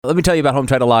Let me tell you about Home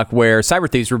Title Lock, where cyber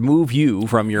thieves remove you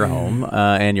from your home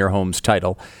and your home's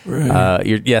title. Right.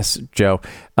 Yes, Joe.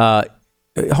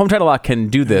 Home Title Lock can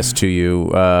do this to you,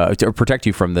 to protect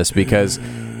you from this, because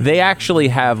they actually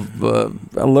have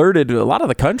alerted a lot of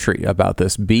the country about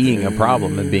this being a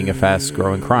problem and being a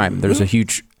fast-growing crime. There's a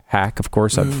huge hack, of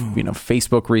course, of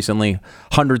Facebook recently.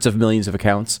 Hundreds of millions of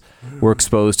accounts were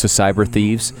exposed to cyber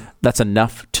thieves. That's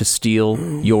enough to steal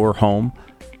your home.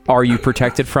 Are you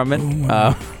protected from it?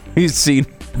 You've seen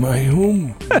my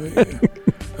home.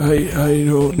 I don't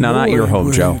know. No, not your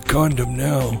home, Joe. Condom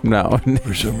now. No.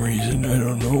 For some reason, I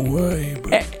don't know why.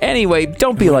 But anyway,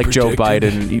 don't be like Joe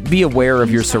Biden. Be aware of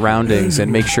your surroundings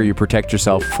and make sure you protect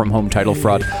yourself from home title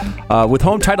fraud. With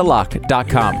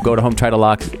HomeTitleLock.com, go to Home Title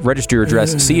Lock, register your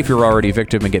address, see if you're already a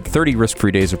victim, and get 30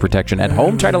 risk-free days of protection at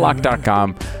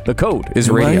HomeTitleLock.com. The code is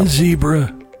radio.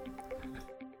 Zebra.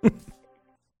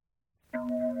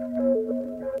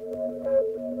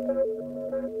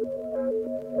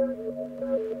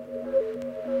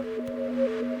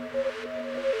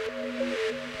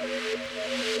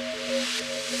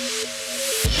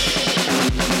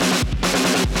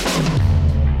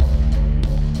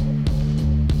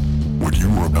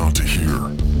 About to hear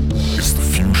is the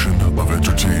fusion of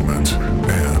entertainment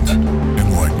and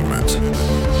enlightenment.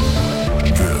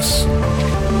 This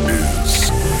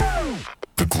is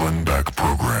the Glenn Beck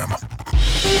Program.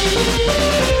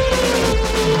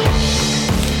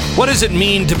 What does it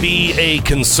mean to be a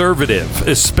conservative,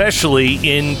 especially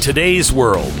in today's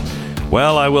world?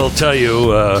 Well, I will tell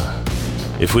you,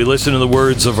 if we listen to the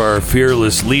words of our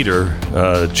fearless leader,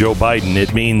 Joe Biden,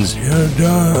 it means...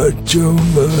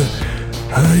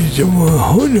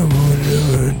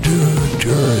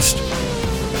 tourist.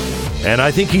 And I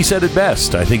think he said it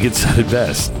best.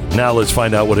 Now let's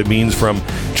find out what it means from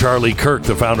Charlie Kirk,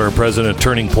 the founder and president of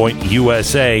Turning Point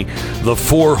USA, the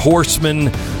four horsemen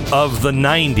of the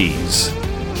 90s.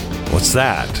 What's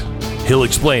that? He'll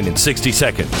explain in 60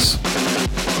 seconds.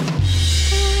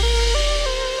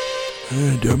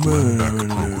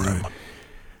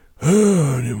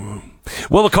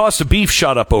 Well, the cost of beef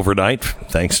shot up overnight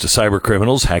thanks to cyber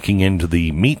criminals hacking into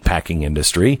the meatpacking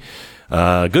industry.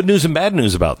 Good news and bad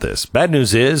news about this. Bad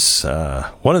news is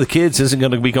one of the kids isn't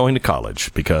going to be going to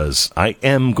college because I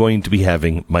am going to be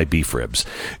having my beef ribs.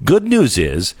 Good news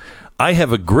is I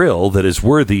have a grill that is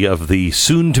worthy of the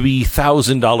soon-to-be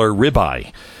 $1,000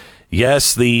 ribeye.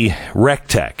 Yes, the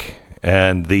Rectech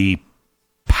and the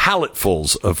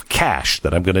palletfuls of cash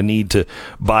that I'm going to need to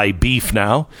buy beef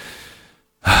now.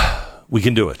 We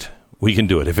can do it.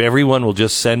 If everyone will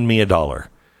just send me $1,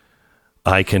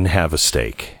 I can have a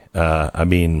steak.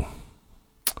 One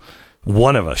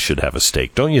of us should have a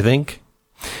steak, don't you think?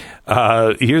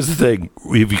 Here's the thing.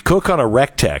 If you cook on a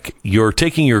Rectech, you're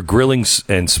taking your grilling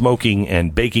and smoking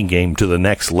and baking game to the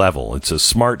next level. It's a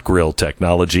smart grill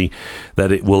technology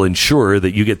that it will ensure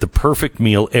that you get the perfect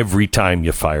meal every time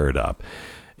you fire it up.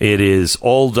 It is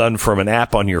all done from an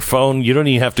app on your phone. You don't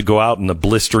even have to go out in the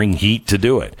blistering heat to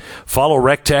do it. Follow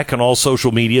Rectech on all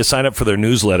social media. Sign up for their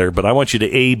newsletter. But I want you to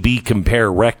A/B compare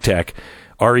Rectech,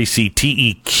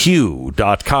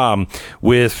 RECTEQ.com,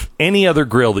 with any other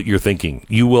grill that you're thinking.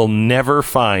 You will never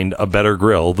find a better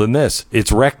grill than this.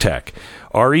 It's Rectech,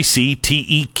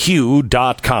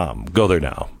 RECTEQ.com. Go there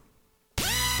now.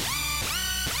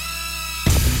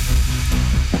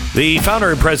 The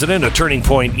founder and president of Turning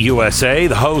Point USA,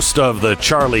 the host of the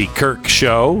Charlie Kirk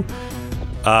Show,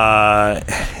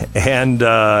 and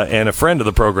a friend of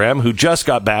the program who just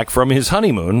got back from his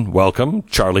honeymoon. Welcome,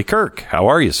 Charlie Kirk. How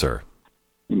are you, sir?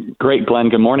 Great, Glenn.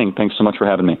 Good morning. Thanks so much for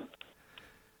having me.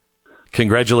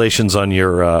 Congratulations on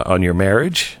your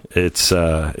marriage. It's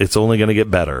only going to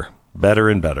get better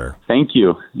and better. Thank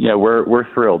you. Yeah, we're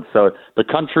thrilled. So the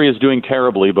country is doing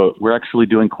terribly, but we're actually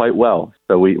doing quite well.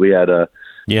 So we had a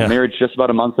marriage just about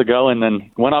a month ago, and then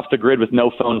went off the grid with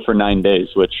no phone for 9 days,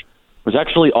 which was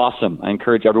actually awesome. I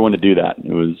encourage everyone to do that.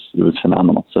 It was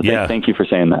phenomenal. So thank you for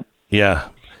saying that. Yeah.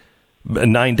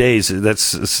 9 days.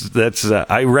 That's.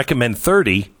 I recommend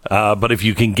 30. But if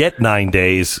you can get 9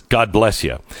 days, God bless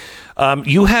you.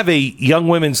 You have a Young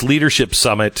Women's Leadership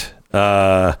Summit,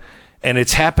 and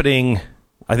it's happening,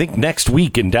 I think, next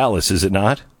week in Dallas. Is it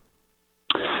not?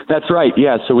 That's right.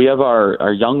 Yeah. So we have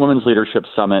our Young Women's Leadership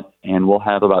Summit, and we'll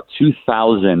have about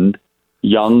 2,000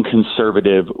 young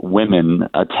conservative women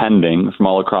attending from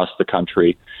all across the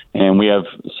country. And we have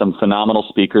some phenomenal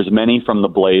speakers, many from the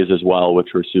Blaze as well, which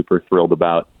we're super thrilled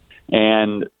about.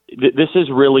 And this is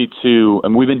really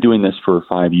and we've been doing this for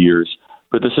 5 years,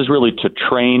 but this is really to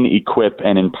train, equip,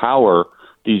 and empower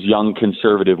these young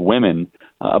conservative women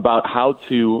about how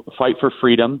to fight for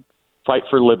freedom, fight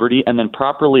for liberty, and then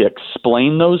properly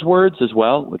explain those words as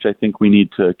well, which I think we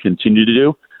need to continue to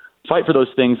do. Fight for those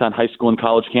things on high school and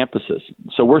college campuses.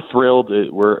 So we're thrilled.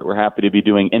 We're happy to be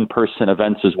doing in-person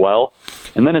events as well.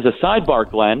 And then as a sidebar,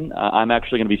 Glenn, I'm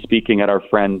actually going to be speaking at our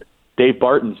friend Dave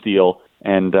Barton's deal,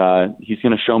 and he's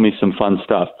going to show me some fun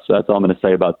stuff. So that's all I'm going to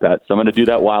say about that. So I'm going to do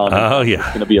that while I'm It's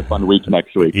going to be a fun week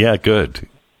next week. Yeah, good.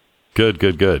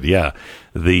 Yeah.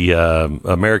 The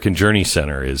American Journey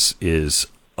Center is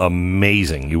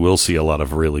amazing. You will see a lot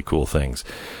of really cool things.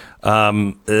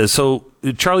 So,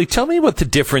 Charlie, tell me what the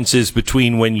difference is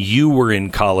between when you were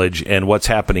in college and what's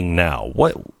happening now.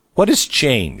 What has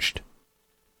changed?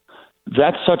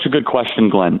 That's such a good question,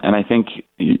 Glenn, and I think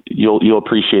you'll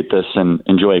appreciate this and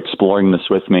enjoy exploring this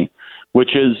with me,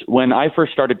 which is when I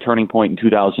first started Turning Point in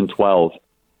 2012,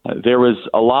 there was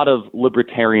a lot of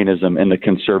libertarianism in the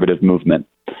conservative movement.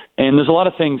 And there's a lot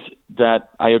of things that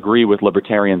I agree with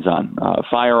libertarians on.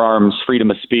 Firearms,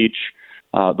 freedom of speech,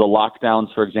 the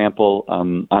lockdowns, for example.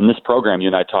 On this program, you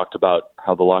and I talked about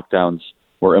how the lockdowns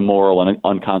were immoral and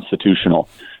unconstitutional.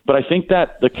 But I think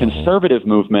that the conservative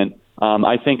movement,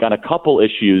 I think on a couple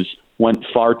issues, went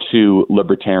far too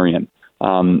libertarian,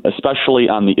 especially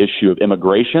on the issue of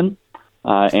immigration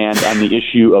and on the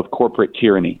issue of corporate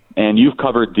tyranny. And you've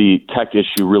covered the tech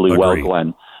issue really well,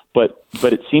 Glenn. But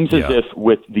it seems as if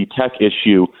with the tech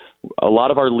issue, a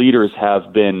lot of our leaders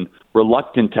have been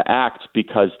reluctant to act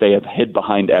because they have hid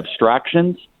behind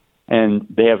abstractions, and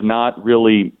they have not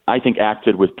really, I think,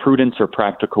 acted with prudence or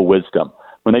practical wisdom.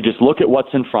 When they just look at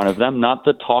what's in front of them, not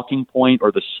the talking point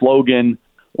or the slogan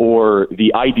or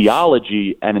the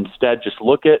ideology, and instead just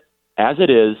look at as it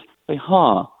is, say,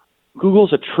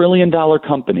 Google's $1 trillion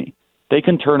company. They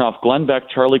can turn off Glenn Beck,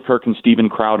 Charlie Kirk, and Steven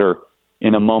Crowder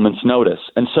in a moment's notice.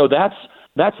 And so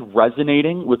that's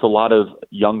resonating with a lot of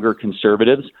younger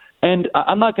conservatives. And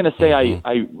I'm not going to say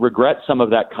I regret some of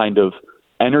that kind of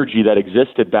energy that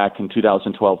existed back in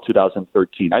 2012,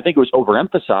 2013. I think it was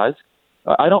overemphasized.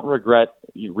 I don't regret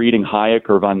reading Hayek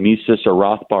or von Mises or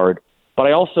Rothbard, but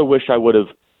I also wish I would have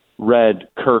read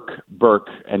Kirk, Burke,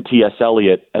 and T.S.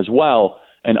 Eliot as well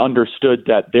and understood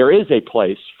that there is a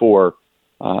place for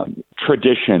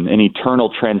tradition, an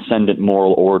eternal transcendent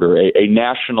moral order, a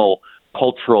national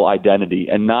cultural identity,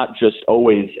 and not just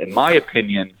always, in my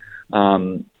opinion,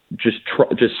 just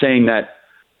saying that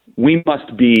we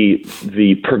must be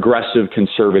the progressive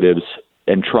conservatives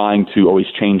and trying to always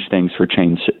change things for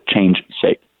change's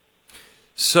sake.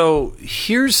 So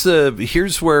here's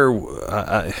where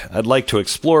I'd like to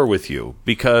explore with you,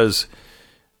 because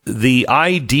the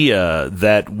idea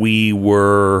that we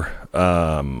were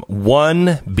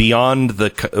one beyond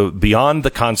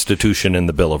the Constitution and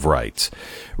the Bill of Rights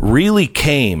really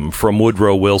came from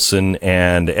Woodrow Wilson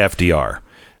and FDR.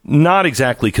 Not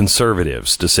exactly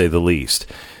conservatives, to say the least.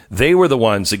 They were the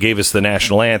ones that gave us the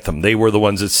national anthem. They were the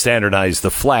ones that standardized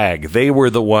the flag. They were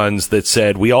the ones that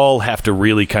said we all have to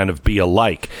really kind of be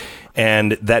alike.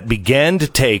 And that began to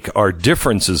take our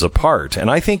differences apart.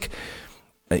 And I think,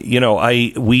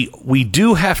 we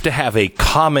do have to have a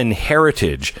common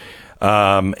heritage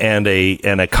and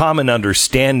a common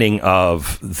understanding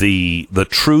of the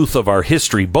truth of our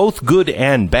history, both good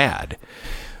and bad.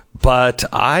 But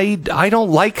I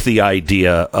don't like the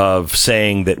idea of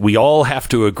saying that we all have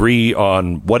to agree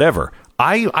on whatever.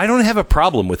 I don't have a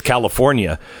problem with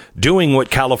California doing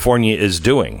what California is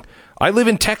doing. I live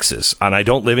in Texas, and I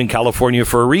don't live in California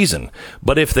for a reason.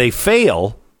 But if they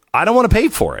fail, I don't want to pay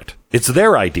for it. It's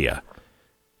their idea.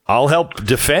 I'll help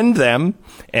defend them,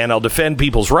 and I'll defend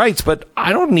people's rights, but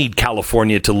I don't need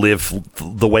California to live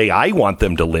the way I want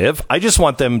them to live. I just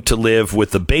want them to live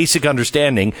with the basic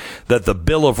understanding that the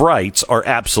Bill of Rights are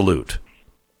absolute.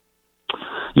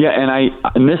 Yeah,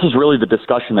 and this is really the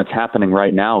discussion that's happening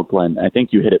right now, Glenn. I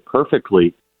think you hit it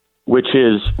perfectly, which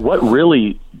is what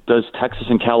really does Texas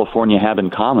and California have in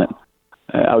common?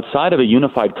 Outside of a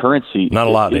unified currency, not a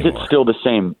lot is anymore. It still the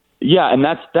same? Yeah, and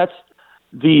that's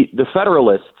the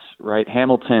Federalists, right?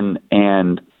 Hamilton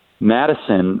and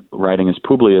Madison, writing as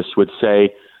Publius, would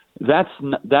say that's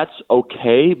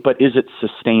okay, but is it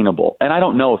sustainable? And I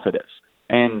don't know if it is.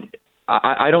 And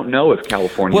I don't know if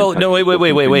California. Well, no,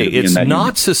 wait. It's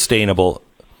not sustainable.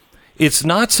 It's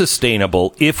not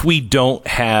sustainable if we don't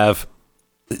have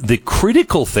the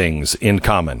critical things in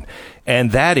common,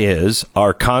 and that is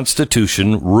our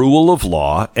Constitution, rule of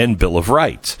law, and Bill of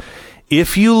Rights.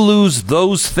 If you lose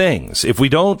those things, if we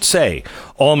don't say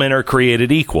all men are created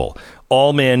equal,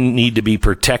 all men need to be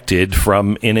protected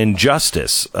from an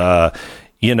injustice, all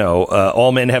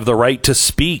men have the right to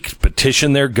speak,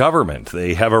 petition their government.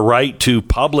 They have a right to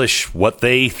publish what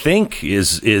they think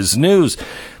is news.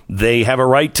 They have a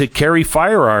right to carry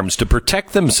firearms to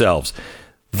protect themselves.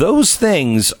 Those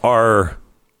things are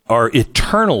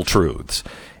eternal truths.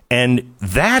 And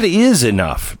that is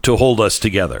enough to hold us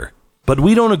together. But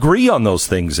we don't agree on those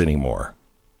things anymore.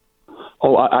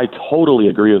 Oh, I totally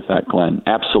agree with that, Glenn.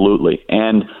 Absolutely.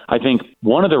 And I think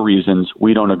one of the reasons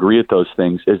we don't agree with those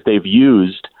things is they've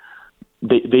used,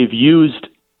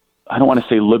 I don't want to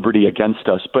say liberty against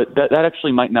us, but that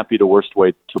actually might not be the worst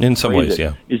way to in some ways,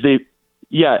 it,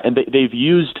 yeah. They've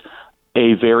used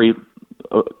a very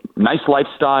nice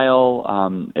lifestyle,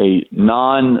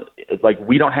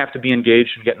 we don't have to be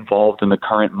engaged and get involved in the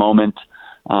current moment,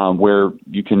 where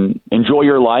you can enjoy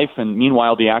your life, and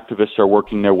meanwhile the activists are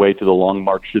working their way to the long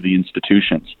march to the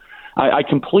institutions. I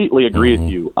completely agree with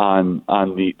you on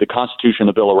the Constitution,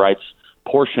 the Bill of Rights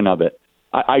portion of it.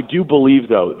 I do believe,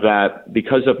 though, that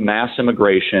because of mass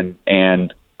immigration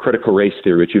and critical race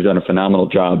theory, which you've done a phenomenal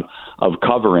job of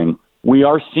covering, we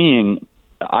are seeing,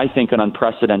 I think, an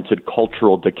unprecedented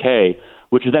cultural decay,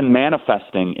 which is then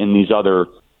manifesting in these other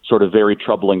sort of very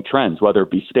troubling trends, whether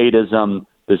it be statism,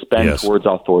 this bend towards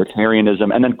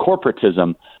authoritarianism, and then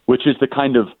corporatism, which is the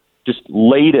kind of just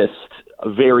latest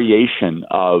variation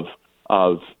of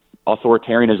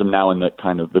authoritarianism now in the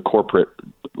kind of the corporate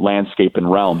landscape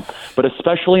and realm. But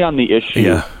especially on the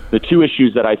issue, the two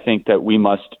issues that I think that we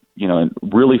must,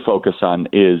 really focus on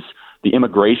is the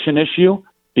immigration issue,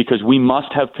 because we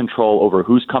must have control over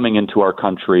who's coming into our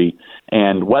country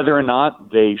and whether or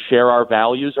not they share our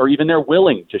values, or even they're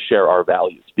willing to share our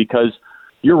values. Because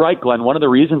you're right, Glenn, one of the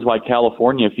reasons why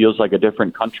California feels like a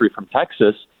different country from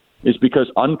Texas is because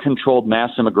uncontrolled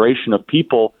mass immigration of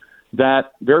people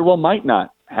that very well might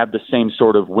not have the same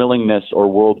sort of willingness or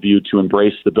worldview to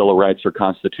embrace the Bill of Rights or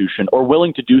Constitution, or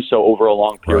willing to do so over a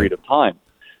long period of time.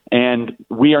 And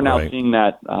we are now seeing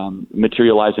that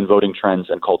materialize in voting trends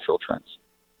and cultural trends.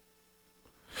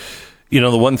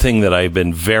 The one thing that I've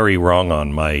been very wrong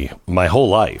on my whole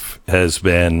life has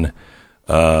been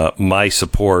my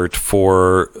support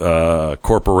for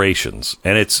corporations.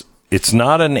 And it's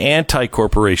not an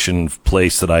anti-corporation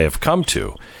place that I have come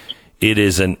to.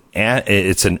 It's an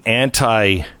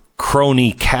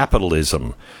anti-crony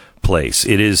capitalism place.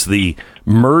 It is the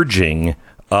merging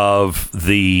of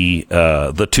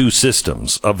the two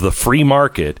systems, of the free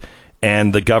market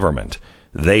and the government.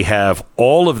 They have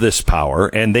all of this power,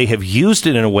 and they have used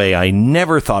it in a way I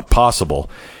never thought possible.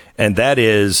 And that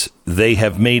is, they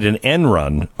have made an end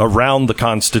run around the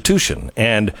Constitution.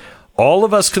 And all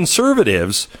of us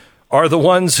conservatives are the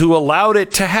ones who allowed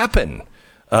it to happen.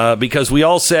 Because we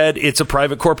all said it's a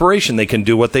private corporation. They can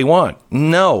do what they want.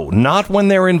 No, not when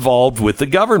they're involved with the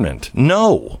government.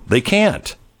 No, they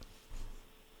can't.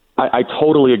 I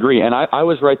totally agree. And I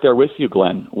was right there with you,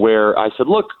 Glenn, where I said,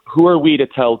 look, who are we to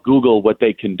tell Google what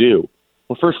they can do?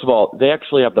 Well, first of all, they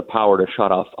actually have the power to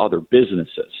shut off other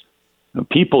businesses.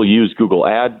 People use Google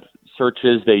ad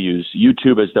searches. They use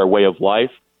YouTube as their way of life.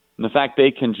 And the fact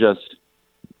they can just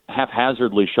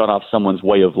haphazardly shut off someone's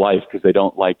way of life because they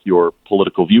don't like your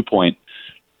political viewpoint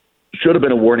should have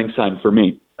been a warning sign for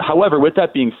me. However, with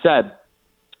that being said,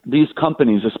 these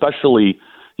companies, especially,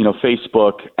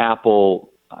 Facebook, Apple,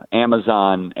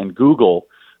 Amazon, and Google,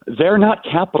 they're not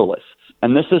capitalists.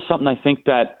 And this is something I think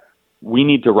that we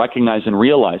need to recognize and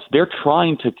realize. They're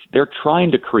trying to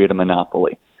create a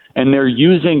monopoly, and they're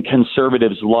using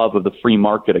conservatives' love of the free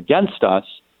market against us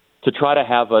to try to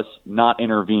have us not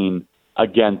intervene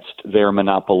against their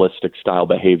monopolistic style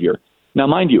behavior. Now,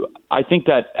 mind you, I think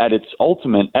that at its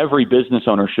ultimate, every business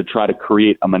owner should try to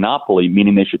create a monopoly,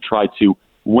 meaning they should try to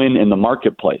win in the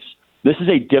marketplace. This is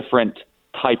a different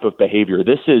type of behavior.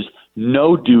 This is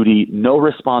no duty, no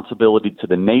responsibility to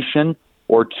the nation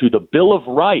or to the Bill of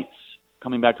Rights,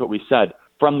 coming back to what we said,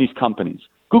 from these companies.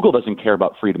 Google doesn't care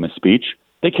about freedom of speech.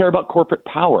 They care about corporate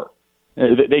power.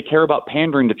 They care about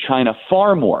pandering to China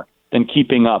far more than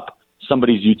keeping up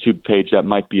somebody's YouTube page that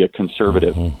might be a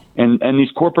conservative. And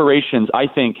these corporations, I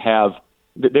think,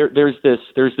 there's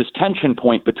this tension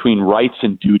point between rights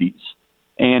and duties.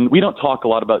 And we don't talk a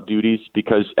lot about duties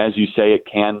because, as you say, it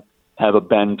can have a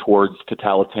bend towards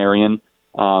totalitarianism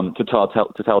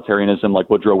like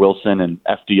Woodrow Wilson and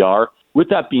FDR. With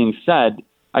that being said,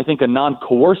 I think a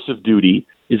non-coercive duty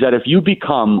is that if you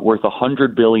become worth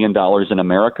 $100 billion in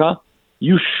America,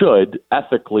 you should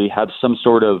ethically have some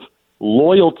sort of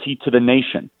loyalty to the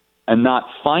nation and not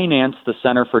finance the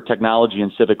Center for Technology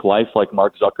and Civic Life like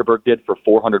Mark Zuckerberg did for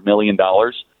 $400 million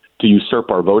to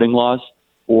usurp our voting laws,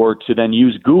 or to then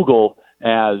use Google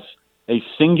as a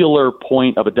singular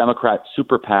point of a Democrat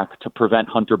super PAC to prevent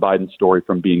Hunter Biden's story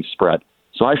from being spread.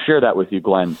 So I share that with you,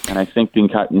 Glenn, and I think the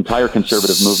entire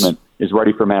conservative movement is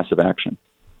ready for massive action.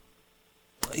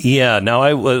 Yeah, now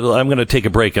I'm going to take a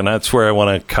break, and that's where I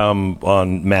want to come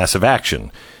on massive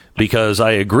action, because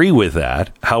I agree with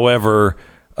that. However,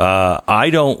 I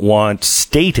don't want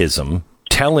statism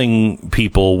telling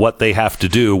people what they have to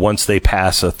do once they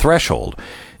pass a threshold.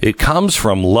 It comes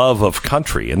from love of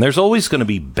country, and there's always going to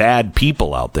be bad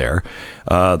people out there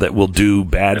that will do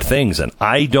bad things, and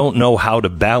I don't know how to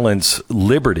balance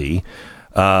liberty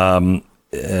because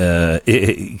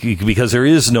there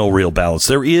is no real balance.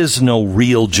 There is no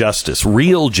real justice.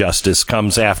 Real justice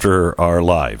comes after our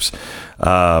lives.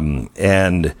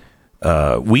 And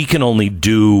we can only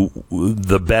do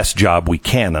the best job we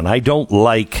can. And I don't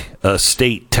like a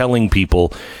state telling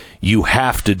people you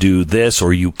have to do this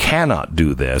or you cannot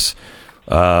do this.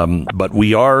 But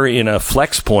we are in a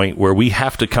flex point where we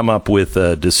have to come up with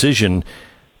a decision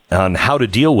on how to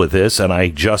deal with this, and I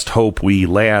just hope we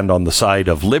land on the side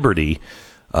of liberty,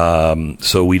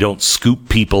 so we don't scoop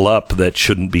people up that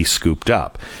shouldn't be scooped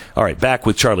up. All right, back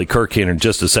with Charlie Kirk here in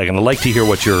just a second. I'd like to hear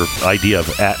what your idea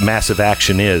of massive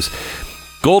action is.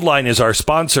 Goldline is our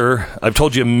sponsor. I've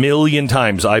told you a million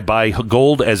times, I buy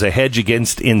gold as a hedge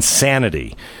against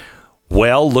insanity.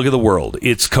 Well, look at the world.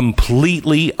 It's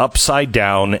completely upside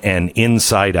down and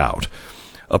inside out.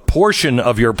 A portion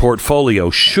of your portfolio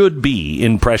should be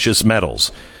in precious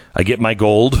metals. I get my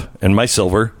gold and my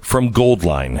silver from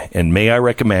Goldline, and may I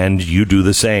recommend you do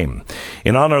the same.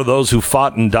 In honor of those who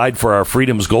fought and died for our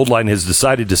freedoms, Goldline has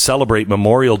decided to celebrate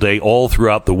Memorial Day all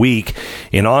throughout the week.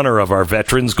 In honor of our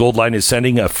veterans, Goldline is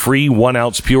sending a free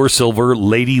 1-ounce pure silver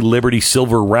Lady Liberty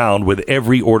silver round with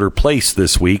every order placed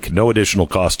this week. No additional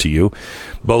cost to you.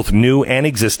 Both new and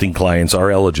existing clients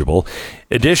are eligible.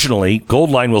 Additionally,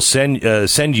 Goldline will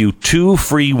send you 2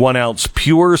 free 1-ounce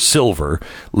pure silver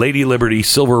Lady Liberty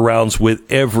silver rounds with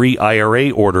every IRA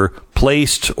order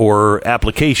placed or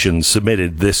application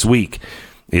submitted this week.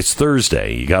 It's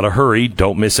Thursday. You got to hurry.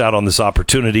 Don't miss out on this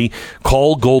opportunity.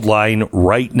 Call Goldline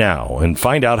right now and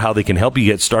find out how they can help you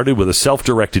get started with a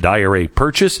self-directed IRA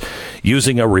purchase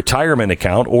using a retirement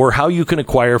account, or how you can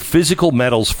acquire physical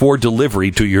metals for delivery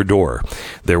to your door.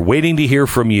 They're waiting to hear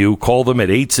from you. Call them at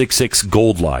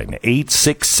 866-GOLDLINE,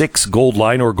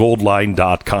 866-GOLDLINE, or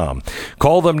goldline.com.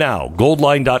 Call them now,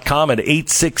 goldline.com, at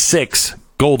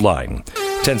 866-GOLDLINE.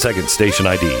 10 seconds, station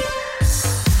ID.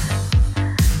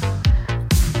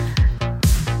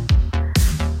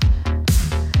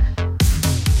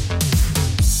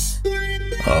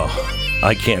 Oh,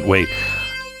 I can't wait.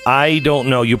 I don't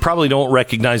know. You probably don't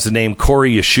recognize the name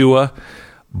Corey Yeshua,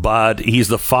 but he's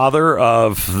the father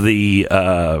of the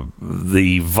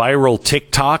viral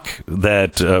TikTok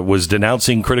that was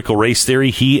denouncing critical race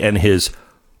theory. He and his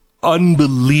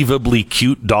unbelievably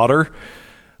cute daughter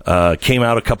came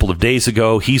out a couple of days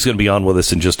ago. He's going to be on with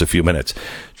us in just a few minutes.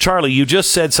 Charlie, you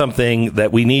just said something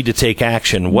that we need to take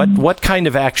action. What kind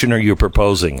of action are you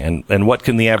proposing, and what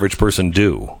can the average person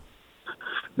do?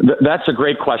 That's a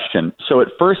great question. So at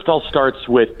first, I'll start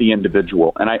with the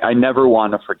individual, and I never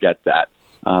want to forget that,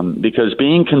 because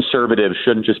being conservative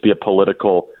shouldn't just be a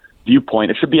political viewpoint.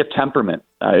 It should be a temperament.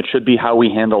 It should be how we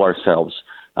handle ourselves,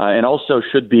 and also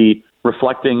should be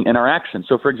reflecting in our actions.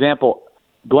 So, for example,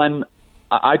 Glenn,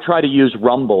 I try to use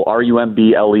Rumble,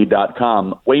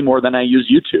 RUMBLE.com, way more than I use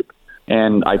YouTube,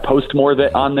 and I post more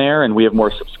on there, and we have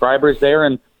more subscribers there,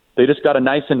 and they just got a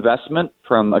nice investment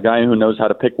from a guy who knows how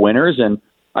to pick winners, and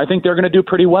I think they're going to do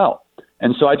pretty well.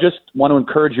 And so I just want to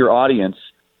encourage your audience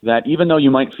that even though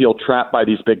you might feel trapped by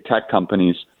these big tech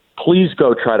companies, please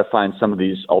go try to find some of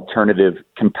these alternative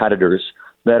competitors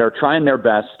that are trying their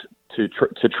best to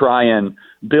try and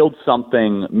build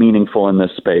something meaningful in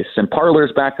this space. And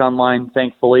Parler's back online,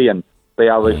 thankfully, and they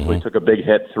obviously took a big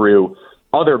hit through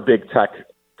other big tech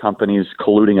companies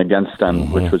colluding against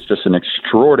them, which was just an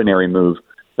extraordinary move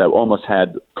that almost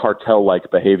had cartel-like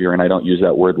behavior, and I don't use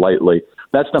that word lightly.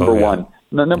 That's number one.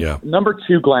 Number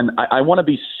two, Glenn, I want to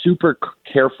be super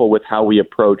careful with how we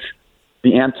approach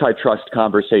the antitrust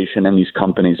conversation in these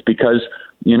companies, because,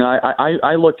 you know,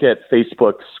 I look at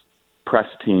Facebook's press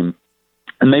team,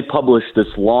 and they published this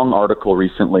long article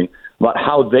recently about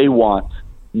how they want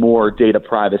more data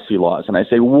privacy laws. And I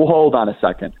say, well, hold on a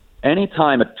second.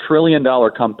 Anytime a $1 trillion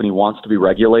company wants to be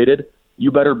regulated, you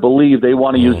better believe they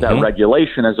want to use that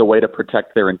regulation as a way to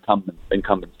protect their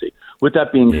incumbency. With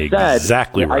that being said,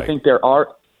 exactly right.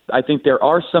 I think there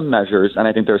are some measures, and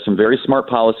I think there are some very smart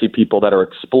policy people that are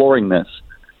exploring this,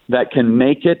 that can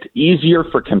make it easier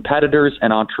for competitors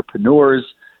and entrepreneurs,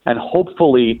 and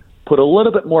hopefully put a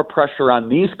little bit more pressure on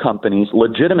these companies,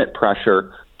 legitimate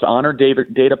pressure, to honor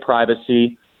data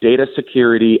privacy, data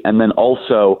security, and then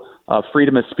also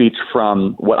freedom of speech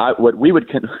from what we would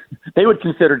they would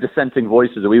consider dissenting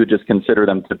voices, and we would just consider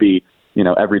them to be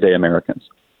everyday Americans.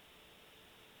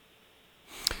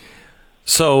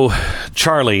 So,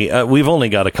 Charlie, we've only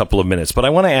got a couple of minutes, but I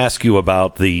want to ask you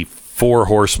about the four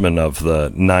horsemen of the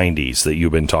 90s that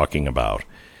you've been talking about.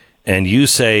 And you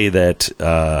say that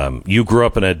you grew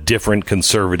up in a different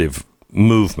conservative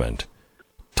movement.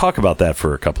 Talk about that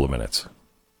for a couple of minutes.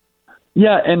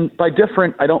 Yeah, and by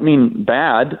different, I don't mean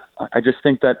bad. I just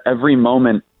think that every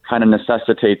moment kind of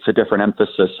necessitates a different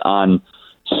emphasis on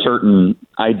certain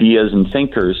ideas and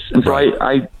thinkers. And so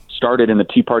I started in the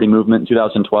Tea Party movement in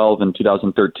 2012 and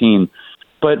 2013.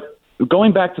 But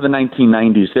going back to the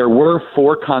 1990s, there were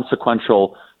four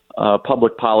consequential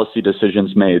public policy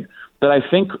decisions made that I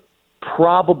think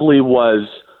probably was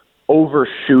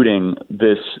overshooting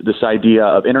this idea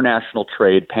of international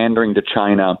trade, pandering to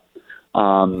China,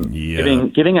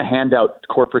 giving a handout to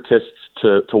corporatists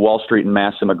to Wall Street and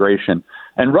mass immigration.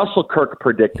 And Russell Kirk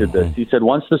predicted this. He said,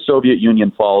 once the Soviet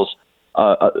Union falls,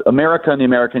 America and the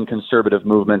American conservative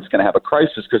movement is going to have a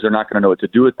crisis because they're not going to know what to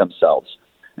do with themselves.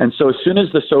 And so as soon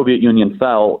as the Soviet Union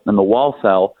fell and the wall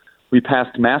fell, we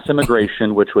passed mass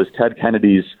immigration, which was Ted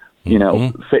Kennedy's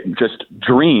just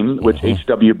dream, which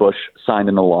H.W. Bush signed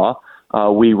into law.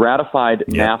 We ratified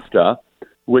NAFTA,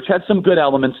 which had some good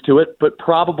elements to it, but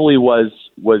probably went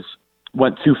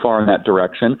too far in that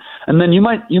direction. And then you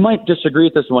might disagree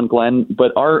with this one, Glenn,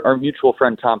 but our mutual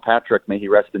friend Tom Patrick, may he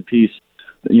rest in peace,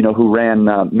 who ran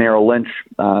Merrill Lynch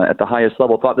at the highest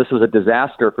level, thought this was a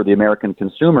disaster for the American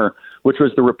consumer, which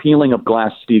was the repealing of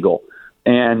Glass-Steagall.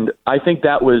 And I think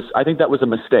that was a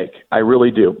mistake. I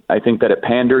really do. I think that it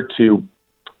pandered to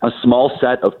a small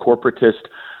set of corporatist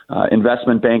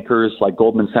investment bankers like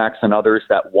Goldman Sachs and others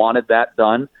that wanted that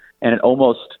done, and it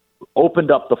almost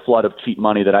opened up the flood of cheap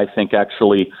money that I think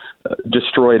actually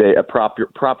destroyed a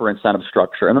proper incentive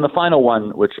structure. And then the final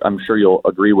one, which I'm sure you'll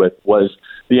agree with, was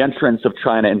the entrance of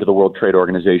China into the World Trade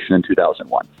Organization in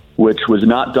 2001, which was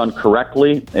not done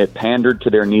correctly. It pandered to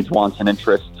their needs, wants, and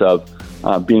interests of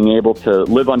being able to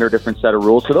live under a different set of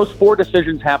rules. So those four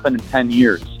decisions happened in 10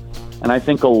 years. And I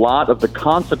think a lot of the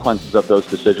consequences of those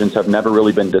decisions have never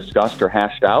really been discussed or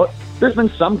hashed out. There's been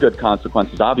some good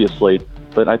consequences, obviously,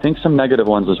 but I think some negative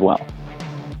ones as well.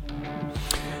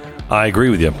 I agree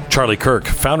with you. Charlie Kirk,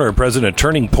 founder and president of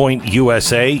Turning Point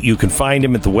USA. You can find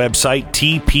him at the website,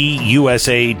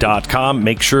 tpusa.com.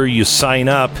 Make sure you sign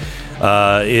up.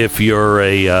 If you're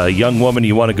a young woman,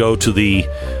 you want to go to the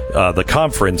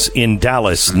conference in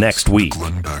Dallas next week.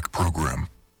 Glenn Beck program.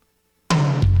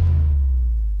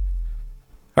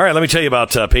 All right, let me tell you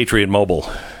about Patriot Mobile.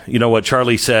 You know what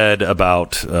Charlie said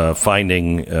about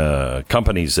finding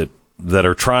companies that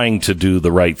are trying to do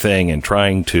the right thing and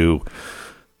trying to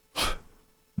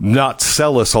not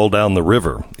sell us all down the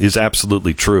river is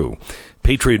absolutely true.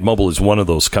 Patriot Mobile is one of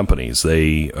those companies.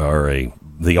 They are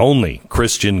the only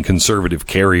Christian conservative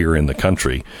carrier in the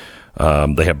country.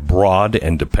 They have broad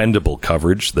and dependable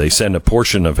coverage. They send a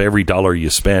portion of every dollar you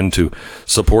spend to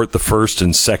support the First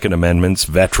and Second Amendments,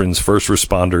 veterans, first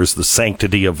responders, the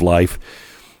sanctity of life.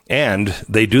 And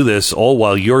they do this all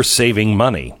while you're saving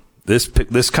money.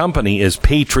 This company is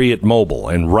Patriot Mobile,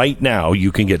 and right now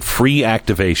you can get free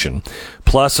activation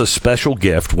plus a special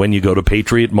gift when you go to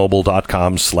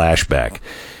patriotmobile.com/Beck.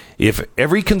 If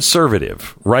every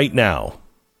conservative right now,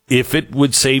 if it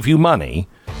would save you money,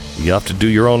 you have to do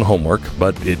your own homework,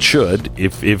 but it should.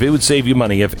 If it would save you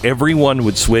money, if everyone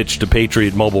would switch to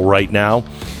Patriot Mobile right now,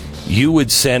 you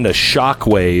would send a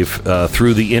shockwave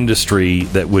through the industry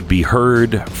that would be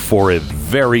heard for a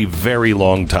very, very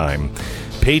long time.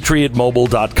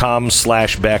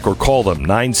 PatriotMobile.com/Beck or call them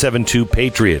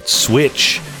 972-PATRIOT.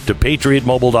 Switch to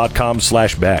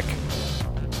PatriotMobile.com/Beck.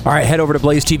 All right, head over to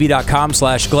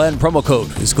blazetv.com/Glenn. Promo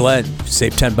code is Glenn.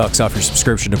 Save $10 off your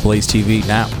subscription to Blaze TV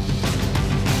now.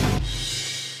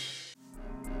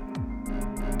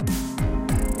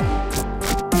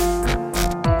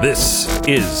 This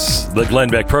is the Glenn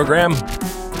Beck program.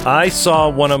 I saw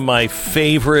one of my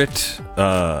favorite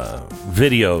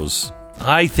videos,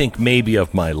 I think maybe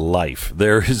of my life.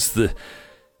 There is the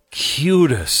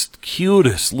cutest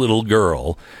little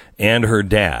girl and her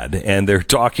dad, and they're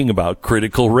talking about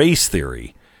critical race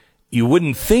theory. You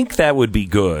wouldn't think that would be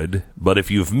good, but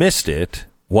if you've missed it,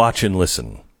 watch and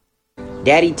listen.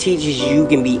 Daddy teaches you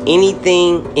can be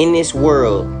anything in this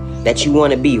world that you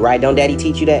want to be, right? Don't Daddy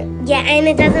teach you that? Yeah, and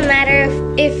it doesn't matter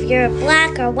if you're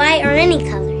black or white or any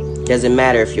color. Doesn't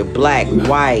matter if you're black,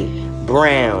 white,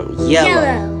 brown,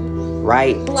 yellow,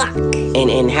 right? Black.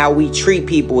 And how we treat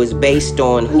people is based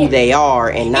on who they are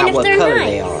and not what color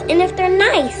they are. And if they're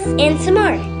nice and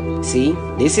smart. See,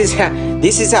 this is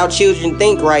how children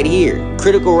think right here.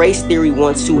 Critical race theory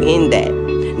wants to end that.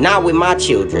 Not with my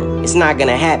children. It's not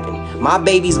gonna happen. My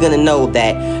baby's gonna know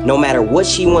that no matter what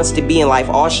she wants to be in life,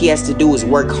 all she has to do is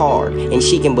work hard, and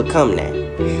she can become that.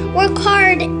 Work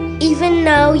hard, even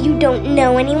though you don't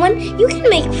know anyone. You can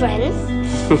make friends.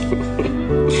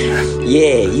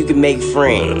 Yeah, you can make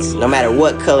friends, no matter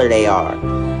what color they are.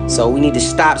 So we need to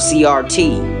stop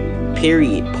CRT.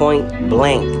 Period. Point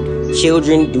blank.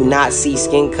 Children do not see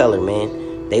skin color,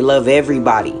 man. They love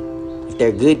everybody. If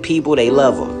they're good people, they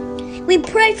love them. We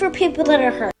pray for people that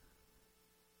are hurt.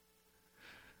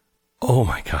 Oh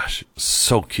my gosh,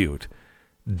 so cute.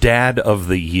 Dad of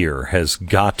the Year has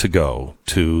got to go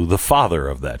to the father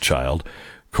of that child,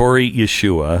 Corey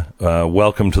Yeshua.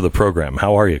 Welcome to the program.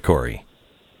 How are you, Corey?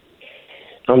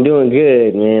 I'm doing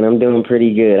good, man. I'm doing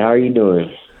pretty good. How are you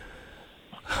doing?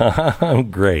 I'm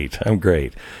great.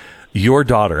 Your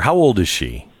daughter, how old is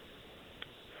she?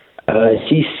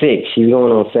 She's 6. She's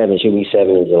going on 7. She'll be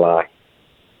 7 in July.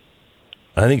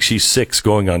 I think she's 6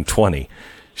 going on 20.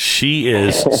 She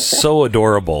is so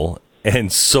adorable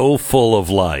and so full of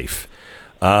life.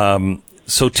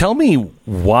 So tell me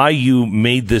why you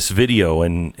made this video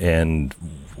and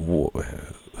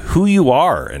who you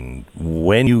are and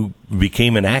when you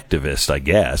became an activist, I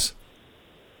guess.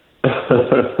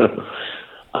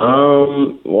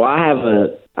 Well, I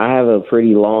have a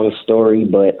pretty long story,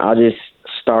 but I'll just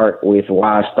start with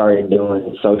why I started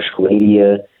doing social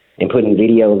media and putting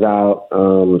videos out.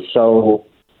 So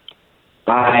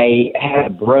I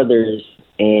have brothers,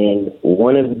 and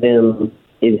one of them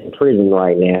is in prison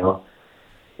right now,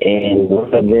 and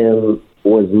one of them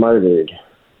was murdered.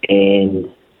 And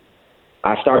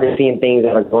I started seeing things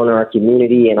that are going on in our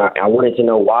community, and I wanted to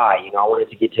know why. I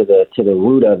wanted to get to the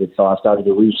root of it, so I started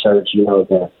to research,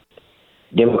 the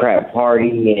Democrat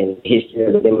Party and history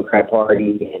of the Democrat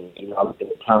Party, and I looked at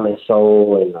Thomas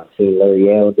Sowell, and I seen Larry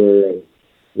Elder, and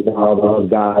all those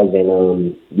guys,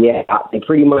 and they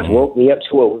pretty much woke me up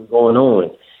to what was going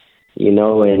on,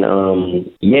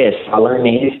 and yes, I learned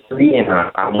the history, and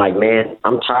I'm like, man,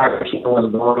 I'm tired of seeing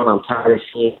what's going on. I'm tired of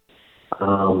seeing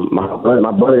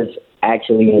my brother's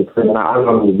actually in prison. I don't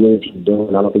know how many years he's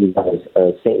doing. I don't think he's got his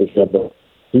sentence yet, but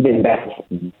he's been back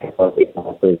from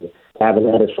prison. I have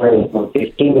another friend from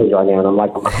 15 years right now, and I'm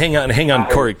like, hang on,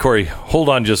 Corey, hold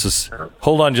on just a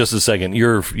second.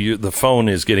 The phone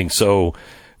is getting so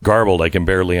garbled I can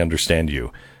barely understand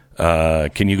you.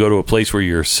 Can you go to a place where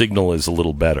your signal is a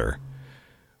little better?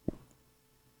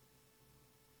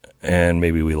 And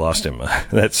maybe we lost him.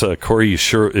 That's Corey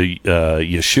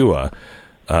Yeshua,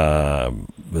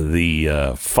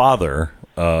 the father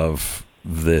of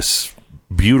this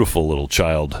beautiful little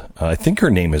child. I think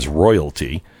her name is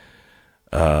Royalty.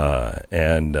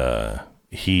 And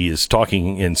he is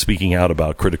talking and speaking out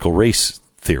about critical race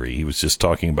theory. He was just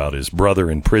talking about his brother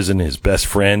in prison. His best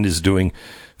friend is doing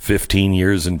 15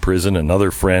 years in prison.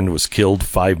 Another friend was killed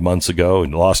 5 months ago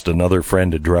and lost another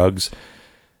friend to drugs.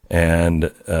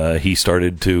 And he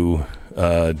started to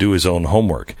do his own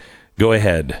homework. Go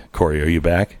ahead, Corey. Are you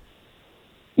back?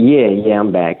 Yeah,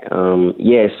 I'm back.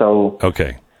 So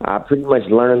okay. I pretty much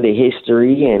learned the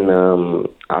history, and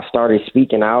I started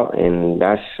speaking out, and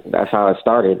that's how it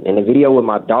started. In the video with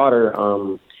my daughter,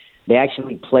 they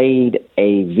actually played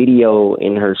a video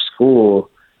in her school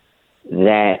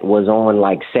that was on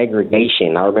like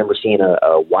segregation. I remember seeing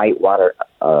a white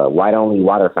only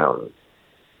water fountain,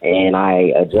 and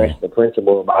I addressed the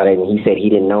principal about it, and he said he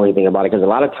didn't know anything about it because a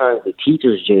lot of times the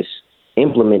teachers just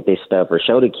implement this stuff or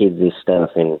show the kids this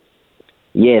stuff, and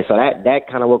yeah, so that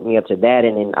kind of woke me up to that,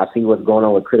 and then I see what's going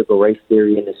on with critical race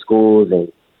theory in the schools, and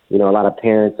a lot of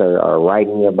parents are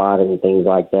writing me about it and things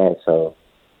like that. So,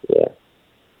 yeah.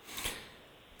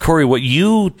 Corey, what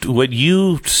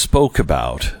you spoke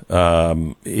about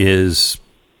is,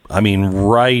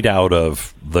 right out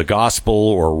of the gospel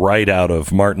or right out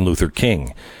of Martin Luther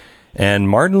King. And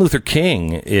Martin Luther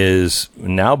King is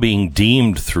now being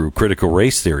deemed through critical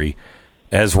race theory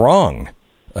as wrong,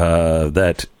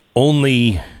 that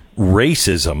only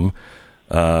racism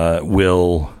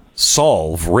will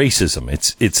solve racism.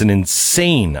 It's an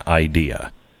insane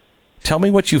idea. Tell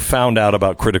me what you found out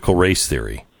about critical race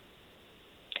theory.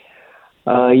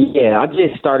 I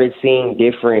just started seeing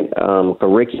different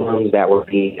curriculums that were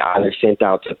being either sent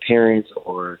out to parents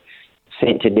or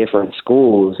sent to different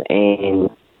schools, and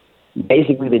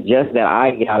basically the gist that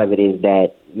I get out of it is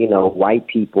that white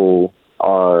people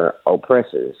are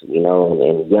oppressors,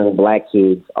 and young black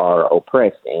kids are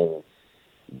oppressed, and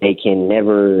they can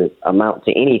never amount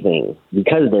to anything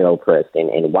because they're oppressed,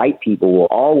 and white people will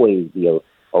always be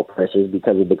oppressors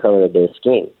because of the color of their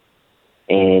skin.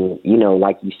 And,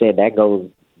 like you said, that goes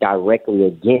directly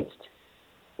against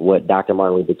what Dr.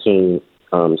 Martin Luther King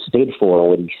stood for and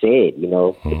what he said. You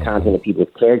know, the content of people's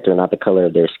character, not the color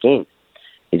of their skin,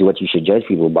 is what you should judge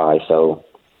people by. So,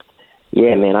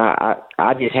 yeah, man, I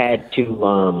just had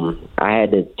to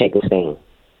take a stand.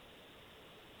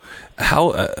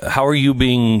 How are you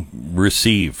being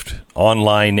received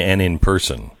online and in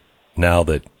person now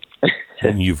that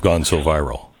you've gone so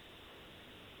viral?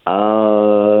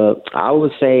 I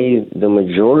would say the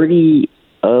majority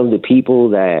of the people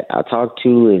that I talk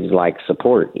to is like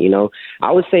support, you know.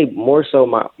 I would say more so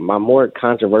my more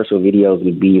controversial videos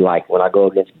would be like when I go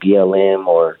against BLM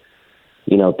or,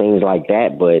 you know, things like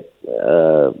that. But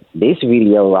this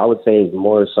video, I would say, is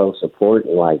more so support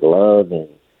and like love, and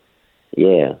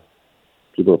yeah,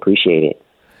 people appreciate it.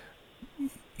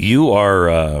 You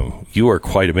are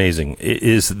quite amazing.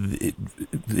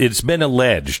 It's been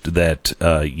alleged that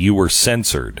you were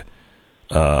censored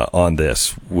on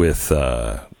this with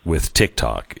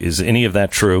TikTok. Is any of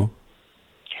that true?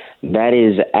 That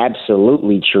is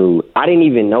absolutely true. I didn't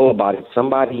even know about it.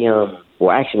 Somebody,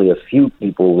 well, actually, a few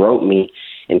people wrote me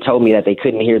and told me that they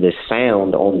couldn't hear the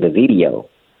sound on the video.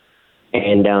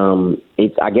 And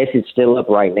I guess it's still up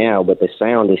right now, but the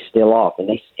sound is still off.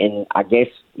 And I guess,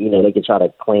 you know, they could try to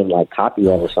claim like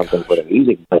copyright or something for the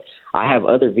music. But I have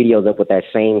other videos up with that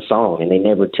same song, and they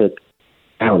never took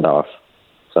sound off.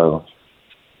 So,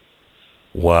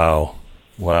 wow.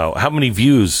 How many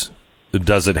views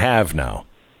does it have now?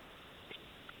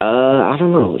 I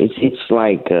don't know. It's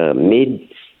like mid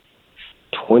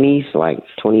 20s, like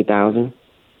 20,000.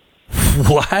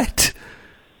 What?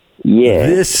 Yeah,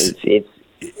 it's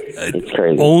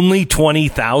crazy. Only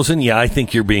 20,000? Yeah, I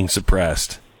think you're being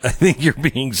suppressed.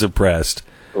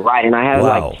 Right, and I have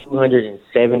like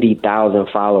 270,000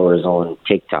 followers on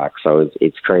TikTok, so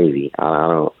it's crazy. I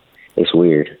don't. It's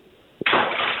weird.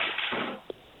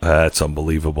 That's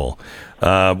unbelievable.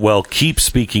 Well, keep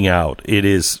speaking out. It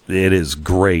is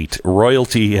great.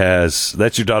 Royalty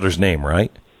that's your daughter's name,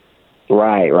 right?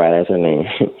 Right. That's her name.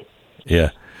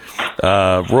 Yeah.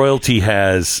 Royalty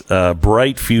has a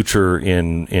bright future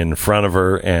in front of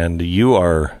her, and you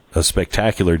are a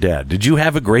spectacular dad. Did you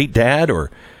have a great dad,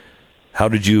 or how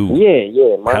did you?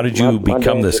 Yeah. How did you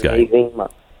become this guy?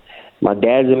 My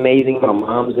dad's amazing. My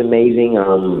mom's amazing.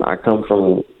 I come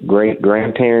from great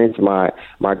grandparents. My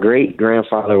great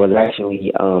grandfather was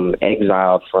actually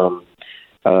exiled from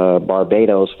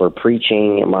Barbados for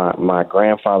preaching. My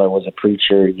grandfather was a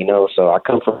preacher. You know, so I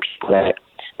come from people that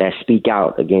speak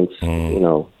out against, you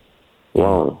know,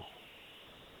 wrong.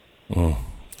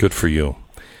 Good for you.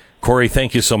 Corey,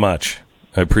 thank you so much.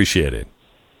 I appreciate it.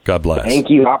 God bless. Thank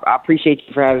you. I appreciate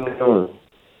you for having me on.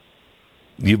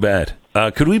 You bet.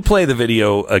 Could we play the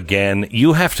video again?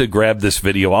 You have to grab this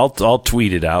video. I'll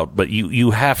tweet it out, but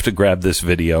you have to grab this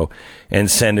video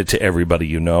and send it to everybody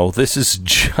you know. This is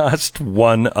just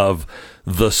one of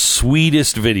the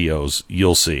sweetest videos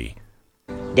you'll see.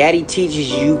 Daddy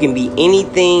teaches you can be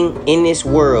anything in this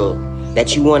world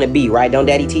that you want to be, right? Don't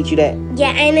Daddy teach you that?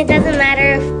 Yeah, and it doesn't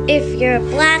matter if you're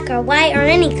black or white or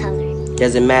any color.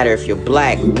 Doesn't matter if you're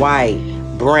black, white,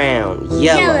 brown,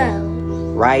 yellow.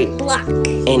 Right? Black.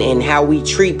 And how we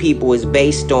treat people is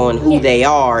based on who they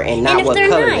are and not what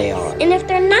color they are. And if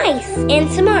they're nice and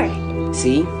smart.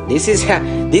 See? This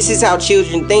is how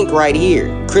children think right here.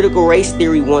 Critical race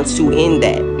theory wants to end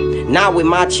that. Not with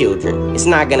my children. It's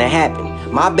not gonna happen.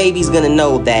 My baby's gonna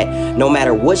know that no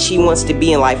matter what she wants to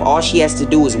be in life, all she has to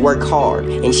do is work hard,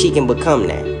 and she can become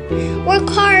that. Work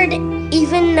hard,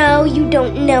 even though you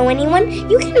don't know anyone.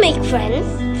 You can make friends.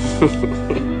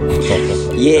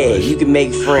 Yeah, you can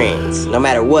make friends, no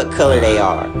matter what color they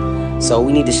are. So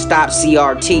we need to stop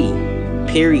CRT.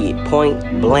 Period.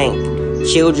 Point blank.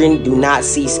 Children do not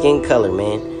see skin color,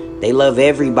 man. They love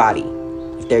everybody.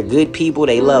 If they're good people,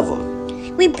 they love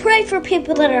them. We pray for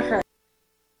people that are hurt.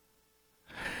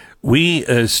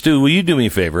 Stu, will you do me a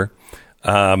favor?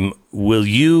 Will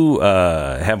you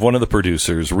have one of the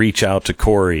producers reach out to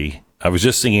Corey? I was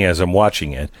just thinking as I'm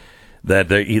watching it that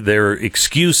their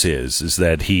excuse is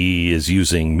that he is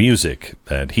using music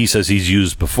that he says he's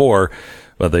used before,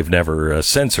 but they've never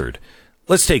censored.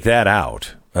 Let's take that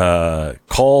out.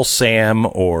 Call Sam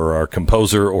or our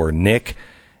composer or Nick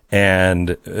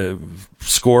and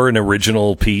score an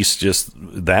original piece just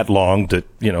that long that,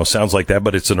 sounds like that,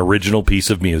 but it's an original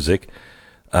piece of music.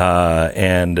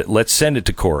 And let's send it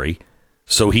to Corey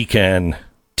so he can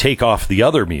take off the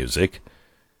other music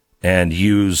and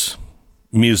use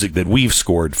music that we've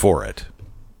scored for it.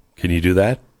 Can you do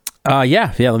that?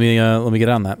 Yeah. Let me get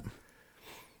on that.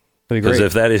 Because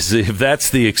if that's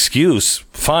the excuse,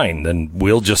 fine. Then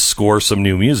we'll just score some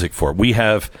new music for it. We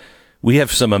have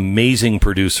some amazing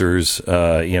producers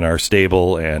in our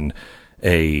stable, and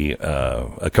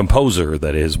a composer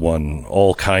that has won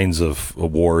all kinds of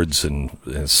awards and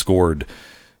has scored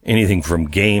anything from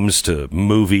games to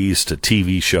movies to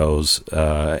TV shows,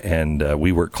 and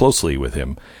we work closely with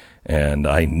him, and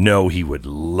I know he would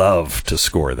love to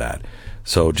score that.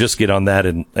 So just get on that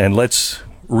and let's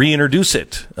reintroduce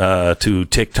it to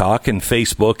TikTok and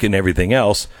Facebook and everything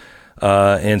else,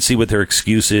 and see what their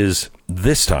excuse is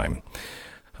this time.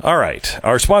 All right,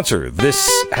 our sponsor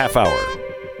this half hour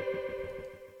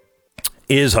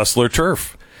is Hustler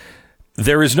Turf.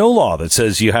 There is no law that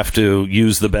says you have to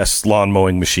use the best lawn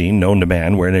mowing machine known to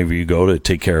man wherever you go to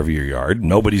take care of your yard.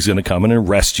 Nobody's going to come and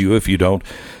arrest you if you don't,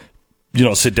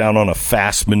 sit down on a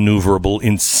fast, maneuverable,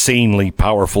 insanely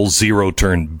powerful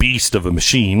zero-turn beast of a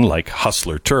machine like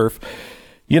Hustler Turf.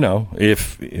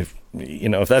 If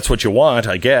that's what you want,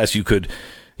 I guess you could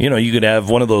have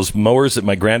one of those mowers that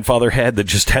my grandfather had that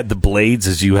just had the blades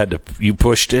as you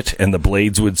pushed it and the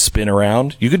blades would spin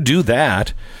around. You could do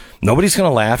that. Nobody's going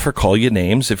to laugh or call you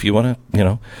names if you want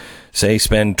to, say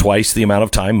spend twice the amount of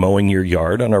time mowing your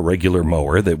yard on a regular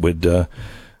mower that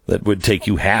would take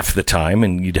you half the time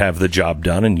and you'd have the job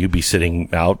done and you'd be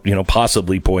sitting out,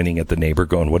 possibly pointing at the neighbor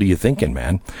going, "What are you thinking,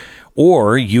 man?"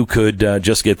 Or you could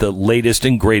just get the latest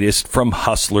and greatest from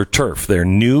Hustler Turf, their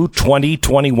new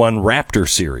 2021 Raptor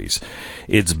series.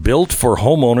 It's built for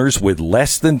homeowners with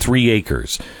less than 3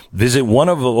 acres. Visit one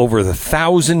of over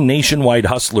 1,000 nationwide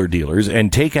Hustler dealers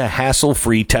and take a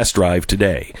hassle-free test drive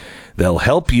today. They'll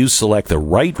help you select the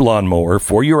right lawnmower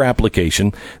for your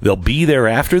application. They'll be there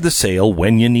after the sale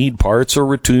when you need parts or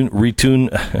routine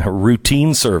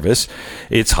service.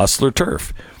 It's Hustler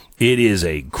Turf. It is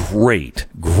a great,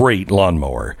 great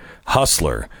lawnmower.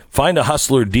 Hustler. Find a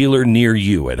Hustler dealer near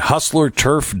you at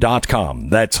hustlerturf.com.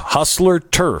 That's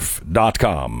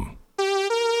hustlerturf.com.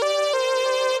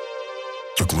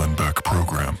 The Glenn Beck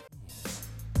Program.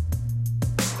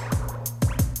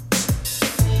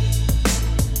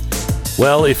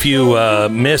 Well, if you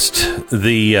missed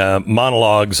the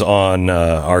monologues on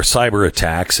our cyber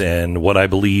attacks and what I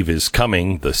believe is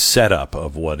coming, the setup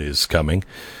of what is coming,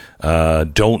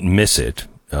 don't miss it.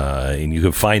 And you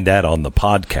can find that on the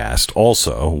podcast.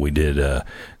 Also, we did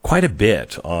quite a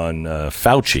bit on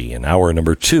Fauci in hour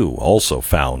number 2, also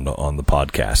found on the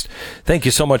podcast. Thank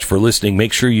you so much for listening.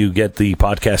 Make sure you get the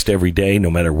podcast every day, no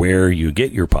matter where you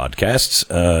get your podcasts.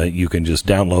 You can just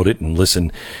download it and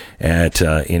listen at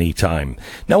any time.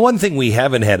 Now, one thing we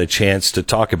haven't had a chance to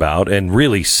talk about and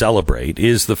really celebrate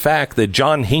is the fact that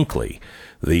John Hinckley,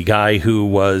 the guy who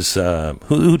was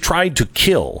who tried to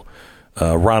kill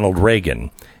Ronald Reagan,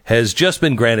 has just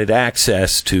been granted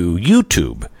access to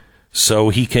YouTube so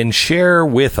he can share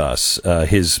with us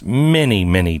his many,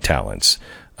 many talents.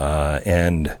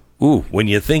 And when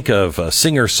you think of a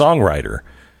singer-songwriter,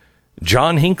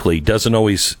 John Hinckley doesn't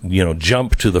always,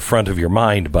 jump to the front of your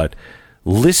mind, but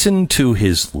listen to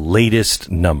his latest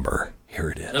number. Here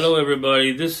it is. Hello,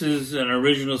 everybody. This is an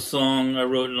original song I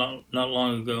wrote not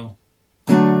long ago.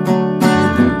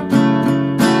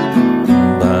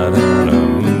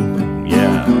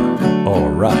 All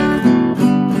right.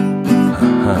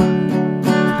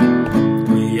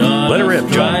 We are Let it rip,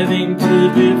 John. striving to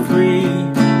be free.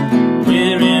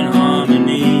 We're in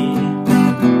harmony.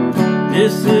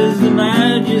 This is the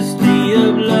majesty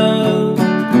of love.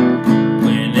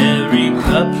 When every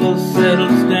couple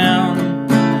settles down,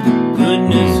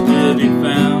 goodness will be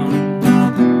found.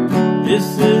 This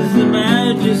is the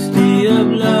majesty of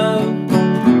love.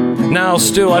 Now,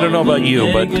 Stu, I don't know about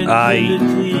you, but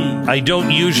I don't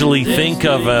usually think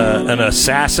of an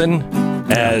assassin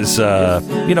as,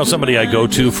 somebody I go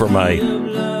to for my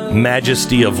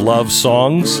majesty of love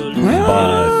songs.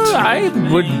 But I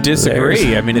would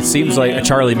disagree. I mean, it seems like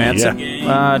Charlie Manson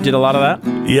did a lot of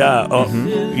that. Yeah.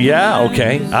 Yeah.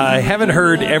 Okay. I haven't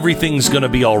heard "Everything's Gonna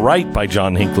Be All Right" by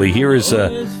John Hinckley. Here's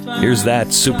that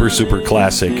super, super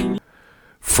classic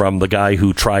from the guy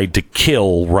who tried to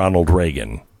kill Ronald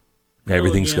Reagan.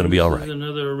 Everything's going to be all right. This is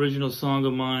another original song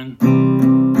of mine.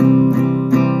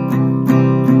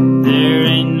 There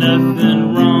ain't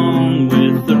nothing wrong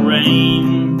with the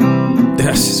rain.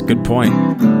 That's a good point.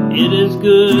 It is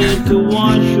good to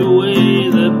wash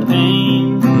away the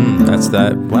pain. That's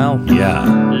that. Well,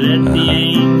 yeah. Let the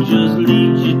angels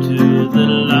lead you to the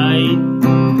light.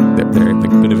 Very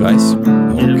good advice.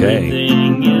 Okay.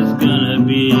 Everything is gonna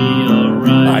be all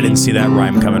right. I didn't see that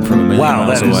rhyme coming from a million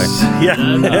miles away. Yeah,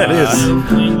 it is.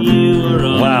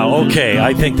 Wow. Okay,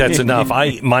 I think that's enough.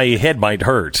 My head might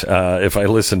hurt if I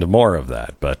listen to more of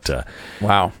that. But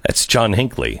wow, that's John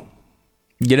Hinckley.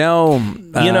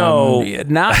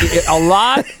 Not a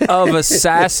lot of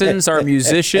assassins are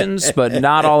musicians, but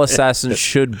not all assassins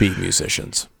should be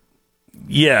musicians.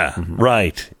 Yeah,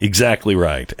 right. Exactly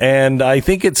right. And I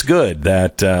think it's good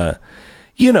that,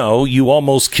 you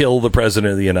almost kill the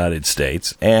president of the United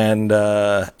States and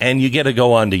you get to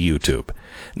go onto YouTube.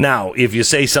 Now, if you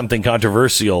say something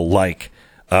controversial like,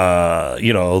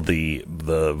 the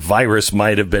virus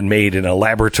might have been made in a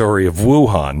laboratory of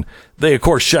Wuhan, they, of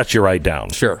course, shut you right down.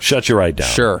 Sure. Shut you right down.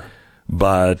 Sure.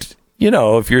 But,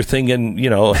 if you're thinking,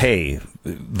 hey,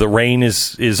 the rain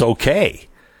is okay,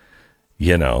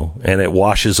 and it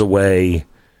washes away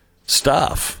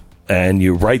stuff, and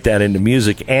you write that into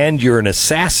music, and you're an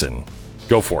assassin,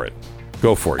 go for it.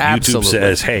 Go for it. Absolutely. YouTube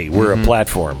says, hey, we're a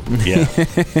platform. Yeah.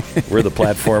 We're the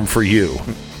platform for you.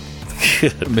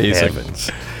 Amazing.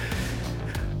 Heavens.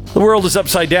 The world is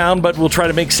upside down, but we'll try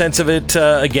to make sense of it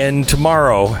again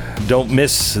tomorrow. Don't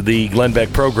miss the Glenn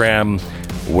Beck program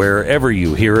wherever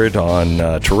you hear it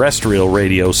on terrestrial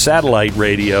radio, satellite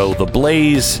radio, The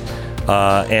Blaze,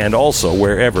 and also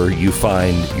wherever you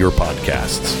find your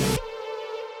podcasts.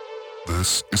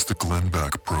 This is the Glenn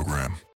Beck program.